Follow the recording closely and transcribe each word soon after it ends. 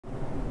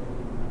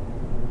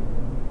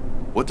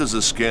What does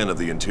a scan of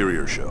the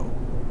interior show?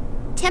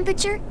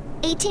 Temperature,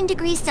 18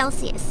 degrees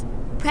Celsius.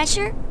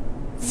 Pressure,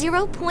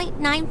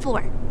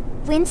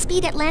 0.94. Wind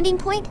speed at landing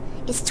point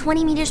is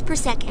 20 meters per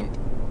second.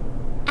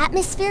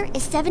 Atmosphere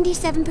is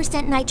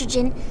 77%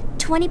 nitrogen,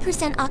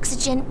 20%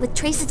 oxygen with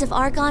traces of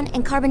argon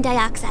and carbon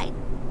dioxide.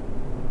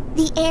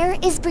 The air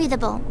is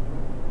breathable.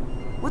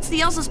 What's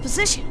the Elsa's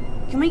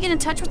position? Can we get in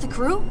touch with the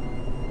crew?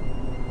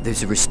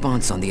 There's a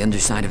response on the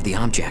underside of the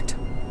object.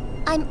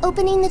 I'm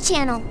opening the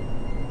channel.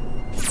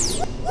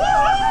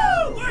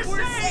 Woohoo!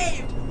 We're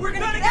saved! We're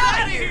gonna get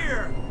out of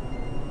here!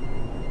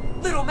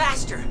 Little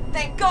Master,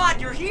 thank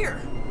God you're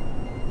here!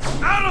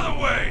 Out of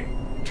the way!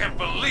 Can't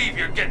believe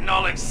you're getting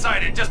all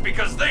excited just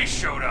because they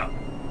showed up.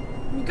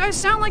 You guys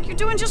sound like you're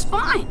doing just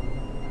fine.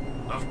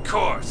 Of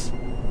course.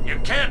 You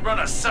can't run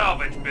a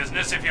salvage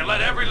business if you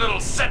let every little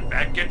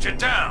setback get you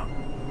down.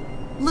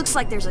 Looks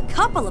like there's a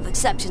couple of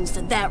exceptions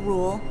to that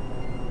rule.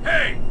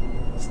 Hey!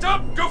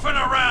 Stop goofing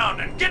around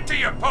and get to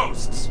your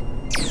posts!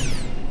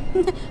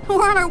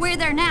 We're on our way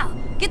there now.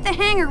 Get the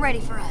hangar ready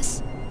for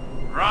us.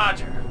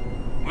 Roger.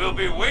 We'll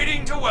be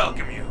waiting to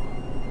welcome you.